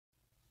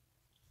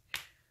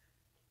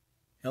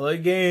Hello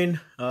again,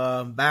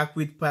 back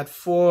with part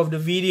 4 of the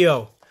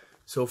video.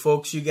 So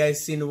folks, you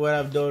guys seen what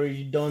I've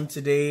already done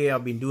today.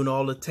 I've been doing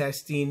all the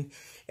testing,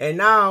 and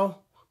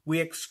now we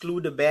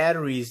exclude the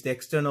batteries, the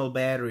external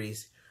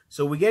batteries.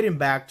 So we're getting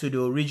back to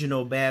the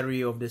original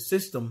battery of the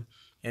system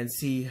and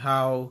see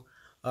how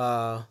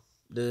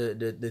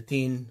the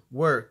thing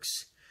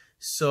works.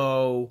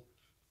 So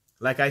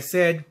like I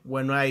said,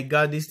 when I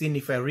got this thing,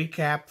 if I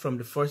recap from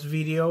the first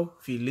video,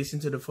 if you listen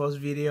to the first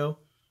video,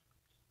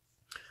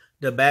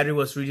 the battery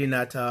was reading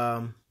at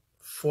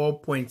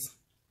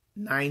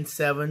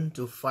 4.97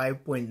 to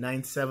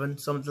 5.97,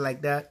 something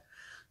like that.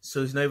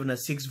 So it's not even a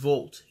 6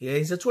 volt. Yeah,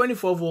 it's a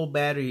 24 volt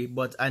battery,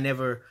 but I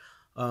never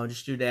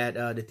understood that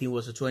the thing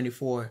was a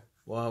 24.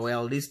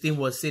 Well, this thing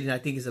was sitting, I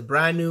think it's a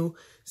brand new,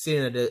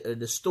 sitting at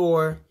the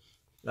store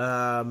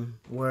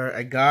where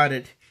I got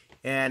it,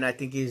 and I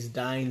think it's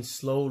dying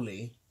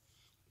slowly.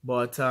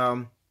 But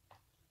saying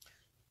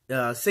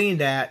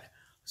that,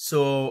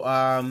 so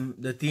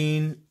the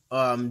thing,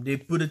 they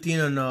put the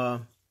thing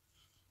on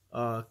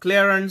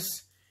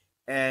clearance,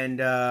 and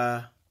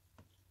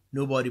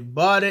nobody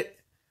bought it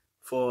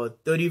for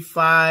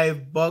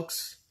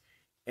 $35,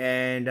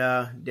 and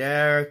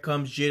there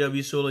comes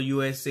JW Solar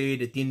USA.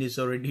 The thing is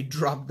already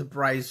dropped the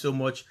price so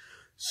much,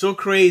 so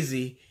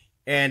crazy,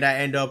 and I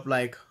end up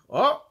like,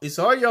 oh, it's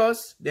all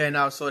yours. Then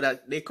I saw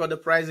that they cut the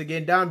price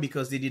again down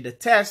because they did a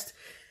test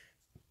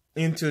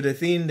into the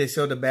thing. They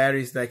saw the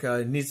batteries like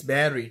a needs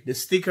battery. The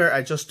sticker,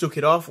 I just took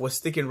it off, was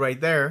sticking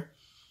right there,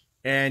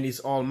 and it's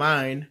all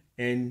mine,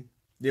 and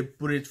they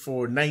put it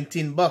for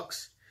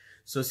 $19.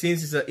 So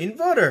since it's an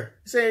inverter,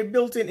 it's a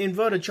built-in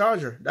inverter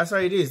charger. That's how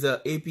it is.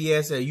 The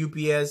APS,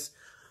 UPS.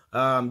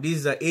 This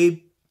is a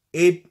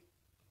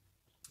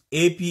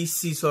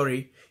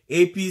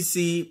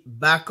APC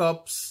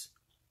backups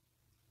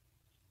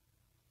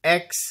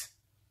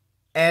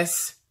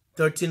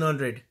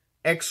XS1300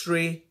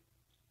 X-ray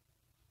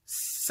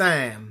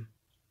SAM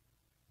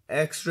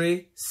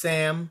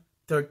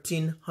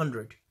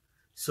 1300.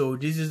 So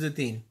this is the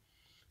thing.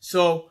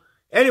 So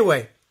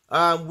anyway,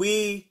 I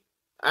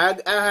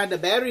had the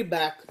battery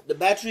back. The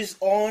battery's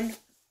on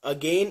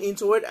again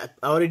into it. I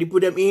already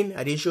put them in.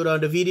 I didn't show it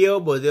on the video,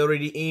 but they're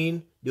already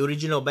in the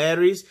original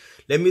batteries.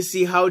 Let me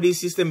see how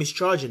this system is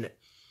charging it.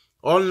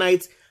 All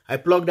night I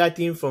plugged that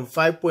in from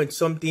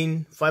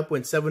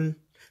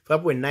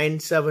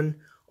 5.97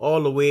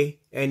 all the way,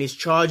 and it's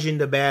charging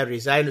the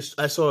batteries. I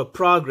saw a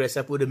progress.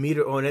 I put a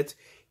meter on it,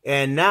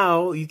 and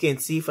now you can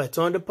see if I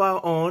turn the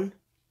power on,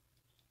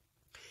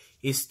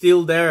 it's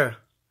still there.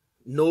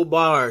 No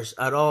bars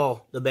at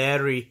all, the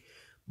battery.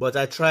 But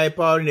I tried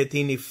powering the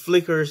thing, it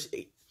flickers.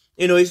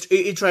 You know,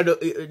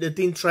 the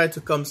thing tried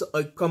to come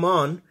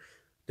on.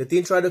 The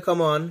thing tried to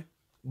come on,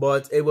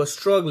 but it was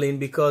struggling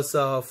because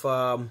of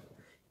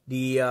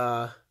the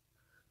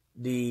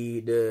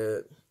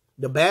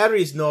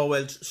battery is not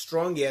well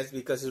strong yet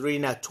because it's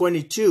reading at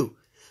 22.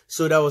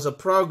 So that was a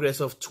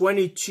progress of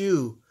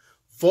 22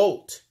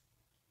 volt.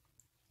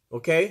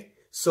 Okay,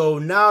 so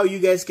now you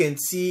guys can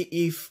see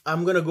if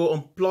I'm gonna go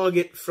unplug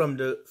it from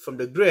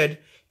the grid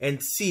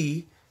and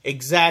see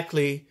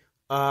exactly.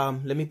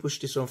 Let me push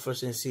this one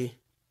first and see.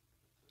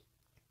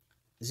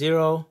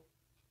 0,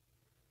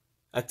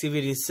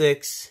 activity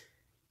 6,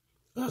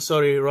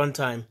 sorry,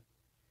 runtime,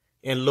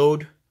 and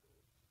load,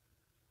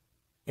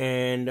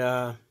 and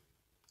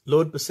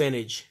load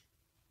percentage.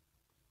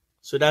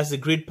 So that's the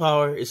grid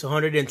power. It's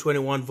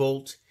 121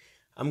 volt.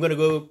 I'm gonna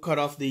go cut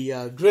off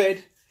the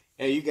grid,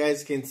 and you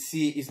guys can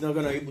see it's not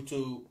gonna able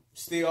to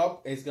stay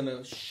up. It's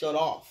gonna shut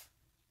off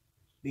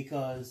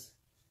because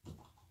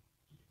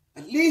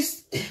at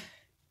least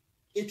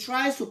it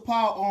tries to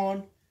power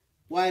on,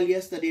 while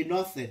yesterday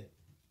nothing.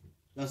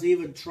 Doesn't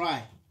even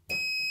try.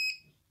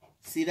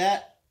 See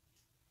that?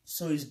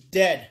 So it's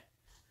dead.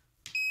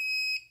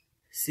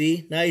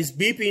 See, now it's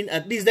beeping.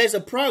 At least there's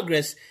a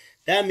progress.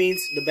 That means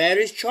the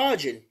battery is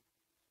charging.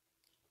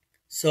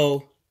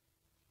 So,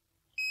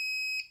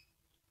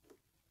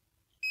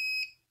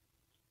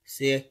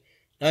 see,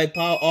 now I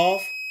power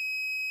off.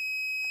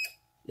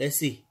 Let's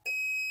see.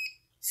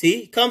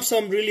 See, it comes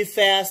on really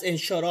fast and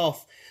shut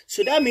off.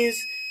 So that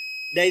means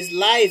there is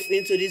life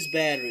into this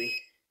battery.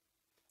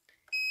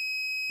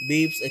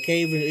 Beeps. I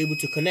can't even able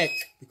to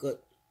connect because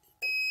it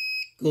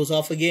goes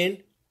off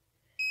again.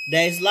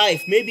 There is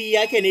life. Maybe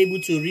I can able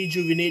to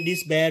rejuvenate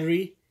this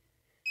battery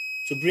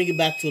to bring it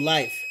back to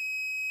life.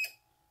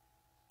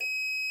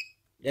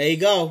 There you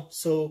go.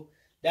 So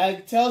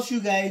that tells you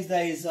guys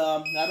that is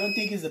I don't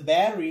think it's the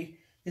battery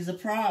is the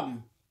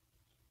problem.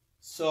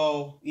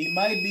 So it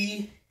might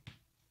be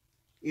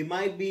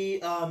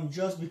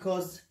just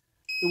because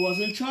it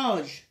wasn't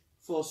charged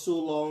for so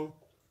long,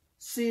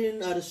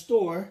 sitting at a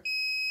store,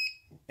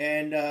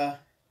 and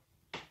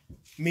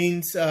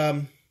means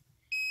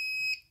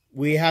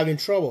we're having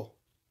trouble.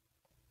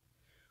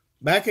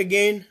 Back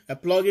again, I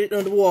plug it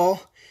on the wall.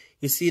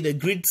 You see the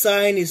grid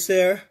sign is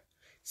there. It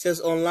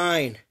says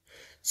online.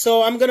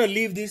 So I'm gonna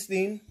leave this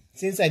thing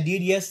since I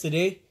did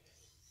yesterday.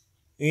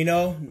 You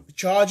know,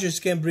 chargers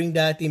can bring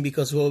that in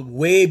because we're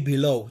way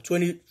below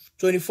 20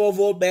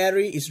 24-volt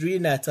battery is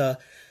reading at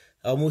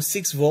almost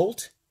 6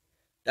 volt.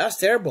 That's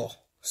terrible.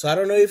 So I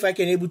don't know if I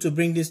can able to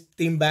bring this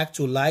thing back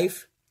to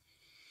life.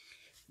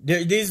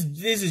 This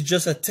is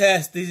just a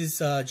test. This is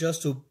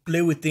just to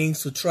play with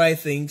things, to try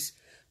things.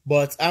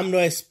 But I'm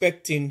not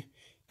expecting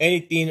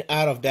anything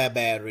out of that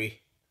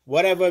battery.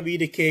 Whatever be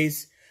the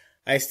case,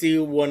 I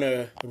still want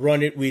to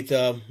run it with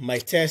my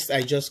test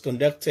I just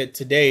conducted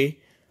today.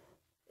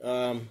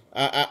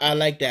 I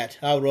like that.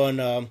 I'll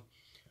run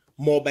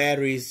more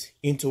batteries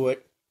into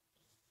it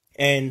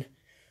and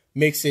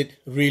makes it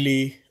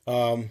really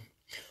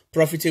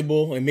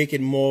profitable and make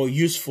it more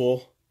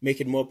useful, make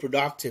it more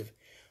productive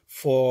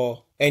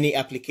for any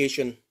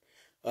application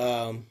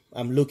I'm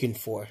looking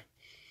for.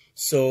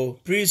 So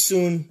pretty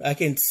soon I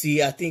can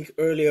see, I think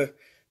earlier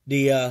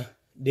the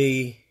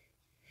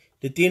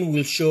thing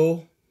will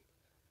show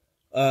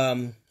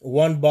 1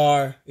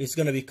 bar is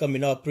going to be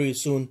coming up pretty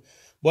soon.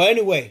 But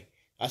anyway,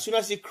 as soon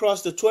as it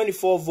crosses the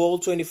 24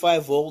 volt,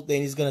 25 volt,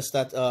 then it's going to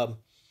start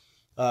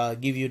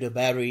give you the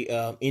battery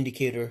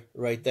indicator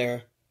right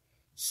there.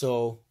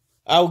 So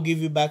I'll give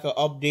you back an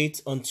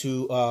update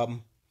onto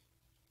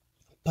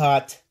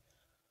part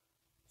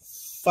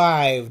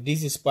 5.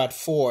 This is part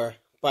 4,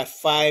 part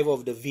 5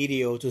 of the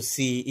video, to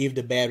see if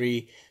the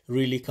battery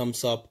really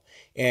comes up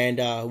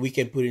and we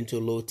can put into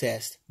load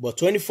test. But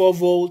 24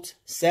 volt,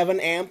 7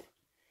 amp,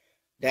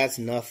 that's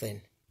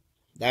nothing.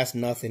 That's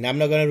nothing. I'm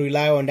not going to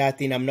rely on that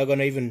thing. I'm not going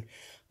to even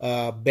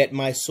bet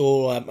my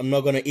soul. I'm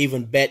not going to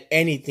even bet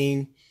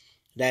anything.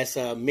 That's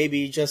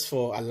maybe just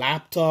for a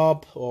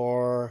laptop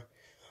or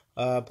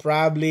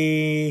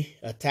probably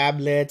a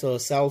tablet or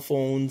cell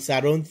phones. I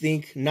don't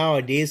think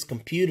nowadays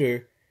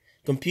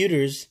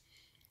computers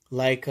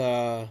like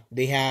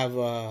they have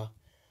a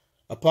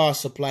power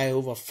supply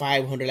over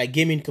 500. Like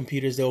gaming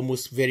computers, they're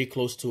almost very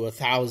close to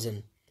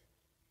 1,000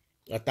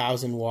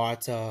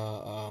 watts,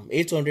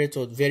 800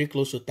 to very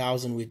close to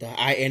 1,000 with a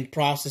high-end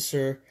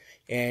processor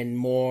and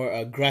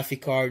more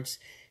graphic cards.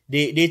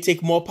 They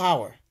take more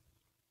power.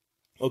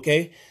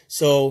 Okay,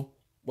 so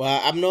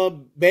I'm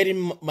not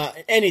betting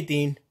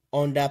anything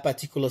on that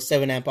particular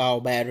 7 amp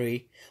hour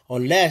battery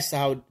unless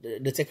how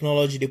the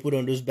technology they put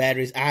on those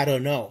batteries, I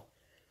don't know.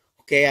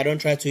 Okay, I don't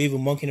try to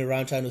even monkey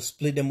around trying to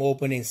split them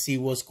open and see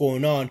what's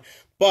going on.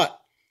 But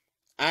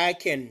I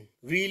can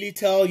really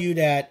tell you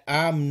that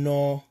I'm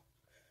not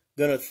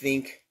gonna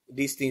think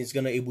this thing is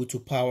gonna able to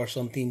power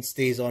something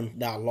stays on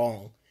that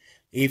long.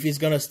 If it's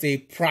gonna stay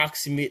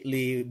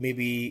approximately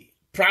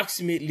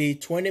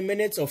 20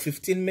 minutes or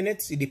 15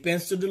 minutes, it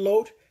depends to the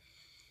load,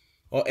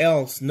 or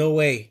else no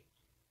way.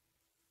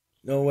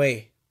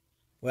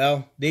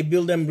 Well, they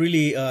build them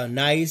really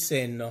nice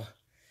and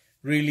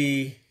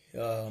really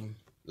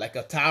like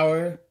a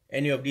tower.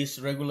 Any of these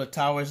regular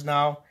towers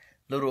now,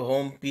 little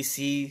home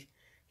PC,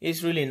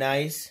 it's really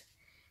nice.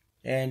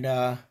 And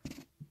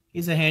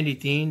it's a handy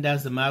thing.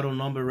 That's the model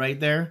number right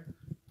there.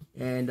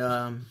 And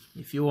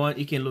if you want,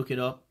 you can look it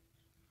up.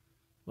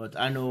 But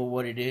I know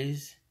what it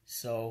is.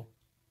 So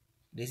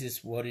this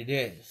is what it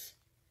is.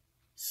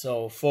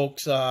 So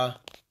folks,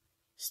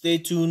 stay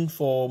tuned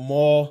for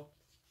more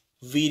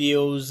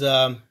videos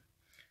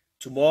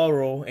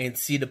tomorrow and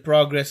see the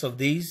progress of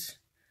these.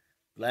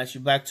 Flash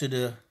you back to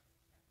the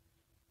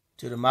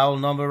model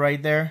number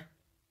right there.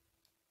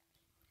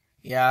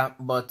 Yeah,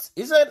 but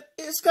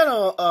it's kind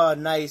of a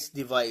nice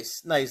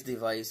device.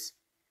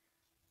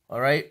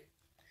 All right.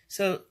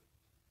 So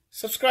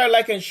subscribe,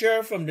 like, and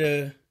share from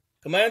the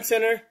command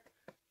center,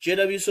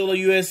 JW Solar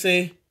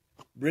USA,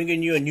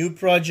 bringing you a new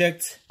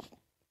project.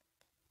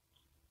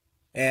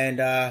 And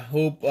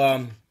hope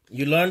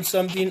you learned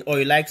something or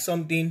you like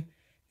something,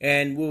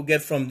 and we'll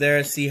get from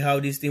there, see how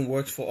this thing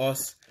works for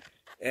us,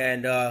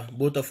 and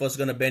both of us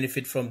gonna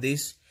benefit from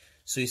this.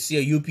 So you see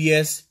a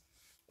UPS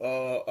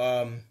or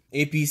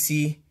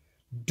APC,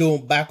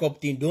 don't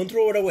backup thing, don't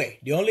throw it away.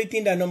 The only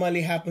thing that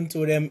normally happens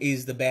to them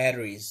is the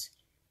batteries.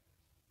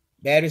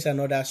 Batteries are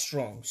not that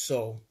strong.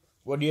 So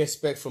what do you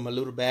expect from a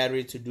little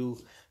battery to do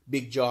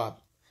big job?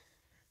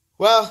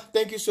 Well,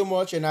 thank you so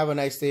much and have a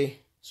nice day.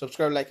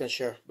 Subscribe, like, and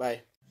share.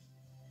 Bye.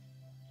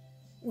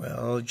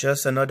 Well,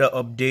 just another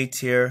update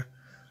here.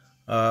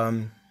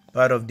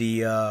 Part of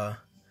the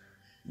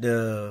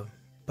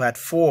part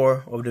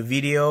 4 of the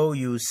video,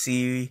 you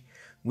see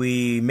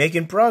we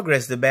making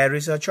progress. The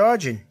batteries are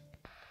charging.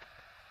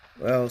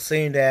 Well,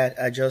 saying that,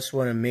 I just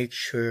want to make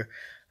sure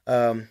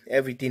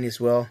everything is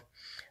well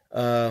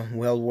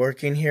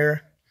working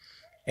here.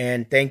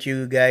 And thank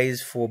you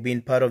guys for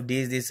being part of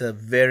this. This is a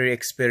very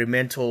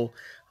experimental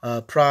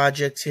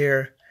project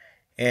here,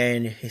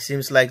 and it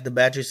seems like the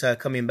batteries are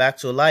coming back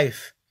to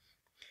life.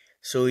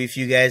 So if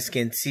you guys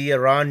can see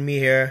around me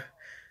here,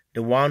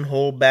 the one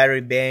whole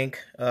battery bank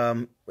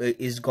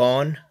is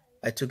gone.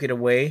 I took it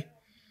away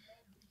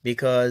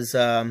because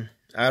I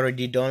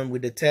already done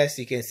with the test.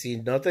 You can see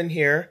nothing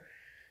here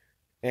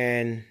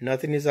and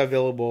nothing is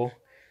available.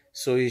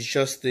 So it's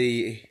just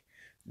the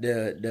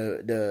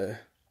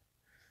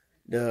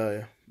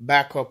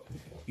backup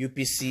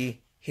UPC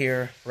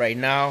here right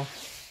now,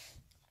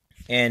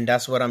 and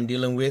that's what I'm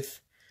dealing with.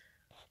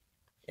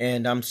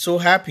 And I'm so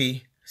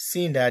happy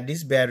seeing that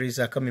these batteries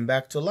are coming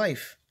back to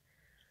life,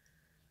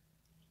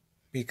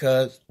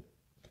 because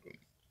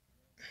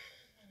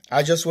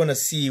I just want to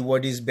see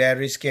what these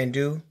batteries can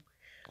do.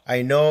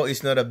 I know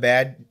it's not a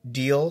bad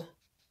deal.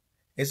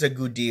 It's a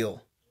good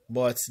deal.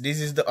 But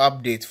this is the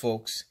update,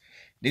 folks.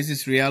 This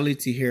is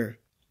reality here.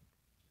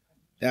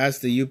 That's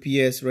the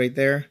UPS right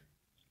there.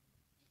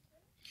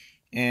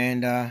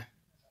 And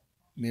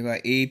maybe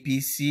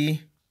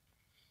APC.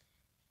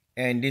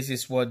 And this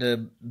is what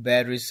the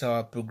batteries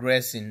are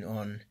progressing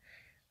on.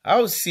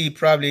 I'll see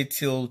probably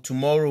till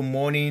tomorrow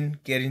morning,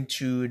 getting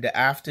to the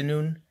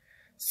afternoon,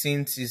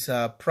 since it's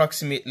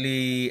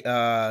approximately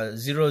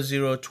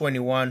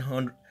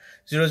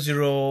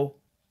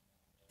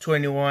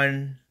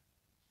 0021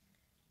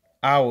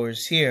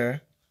 hours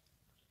here,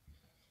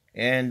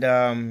 and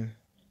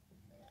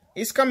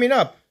it's coming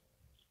up.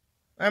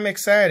 I'm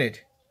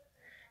excited.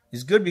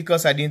 It's good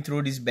because I didn't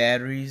throw these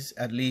batteries.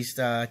 At least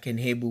I can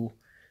able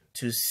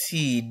to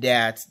see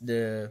that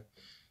the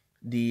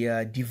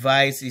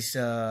device is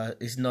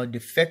not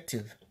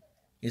defective.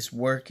 It's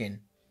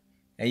working,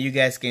 and you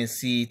guys can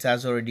see it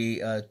has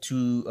already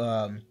two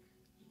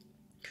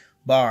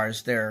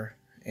bars there,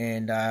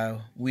 and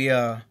we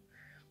are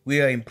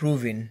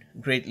improving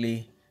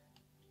greatly.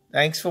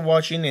 Thanks for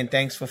watching, and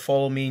thanks for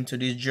following me into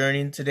this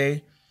journey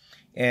today.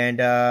 And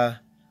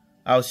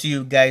I'll see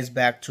you guys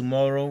back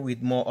tomorrow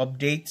with more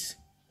updates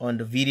on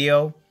the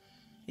video.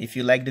 If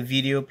you like the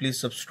video, please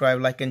subscribe,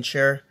 like, and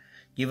share.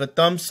 Give a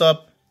thumbs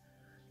up,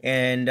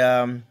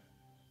 and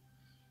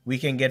we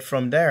can get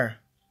from there.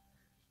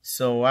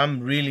 So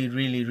I'm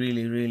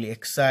really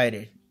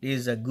excited. This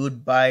is a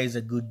good buy, is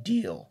a good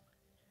deal.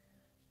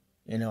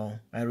 You know,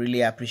 I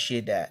really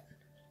appreciate that.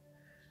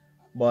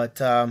 But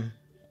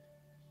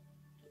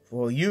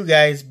for you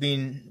guys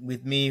being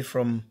with me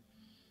from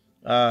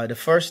the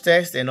first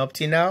test and up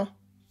to now,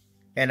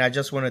 and I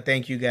just want to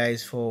thank you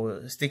guys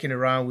for sticking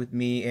around with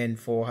me, and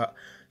for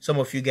some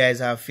of you guys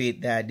have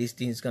faith that this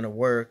thing is gonna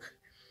work.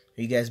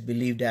 You guys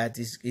believe that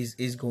this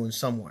is going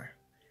somewhere.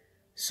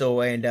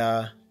 So,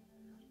 and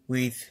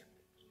with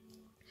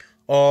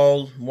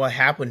all what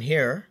happened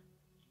here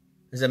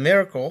is a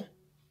miracle,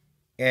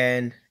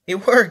 and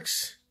it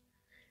works.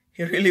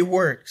 It really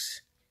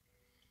works.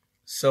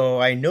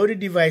 So I know the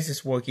device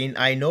is working.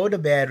 I know the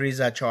batteries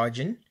are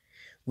charging,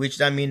 which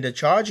that means the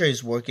charger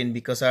is working,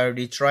 because I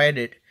already tried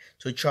it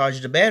to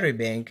charge the battery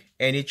bank,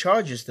 and it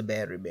charges the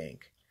battery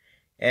bank.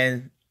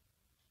 And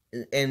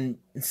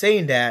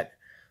saying that,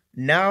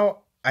 now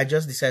I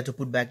just decided to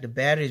put back the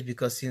batteries,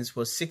 because since it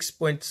was 6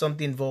 point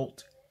something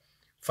volt,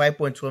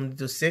 5.1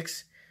 to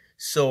 6,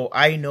 so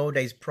I know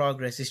that its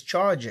progress is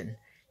charging.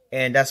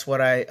 And that's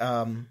what I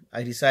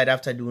decided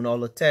after doing all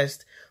the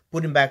tests,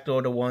 putting back the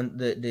other one,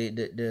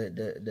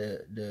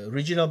 the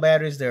original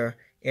batteries there,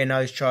 and now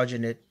it's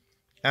charging it.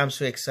 I'm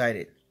so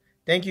excited.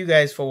 Thank you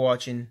guys for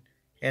watching,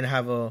 and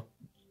have a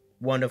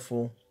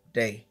wonderful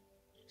day.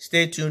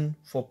 Stay tuned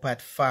for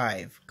part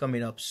 5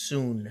 coming up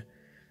soon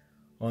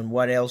on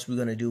what else we're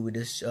gonna do with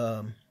this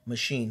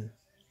machine.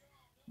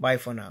 Bye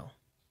for now.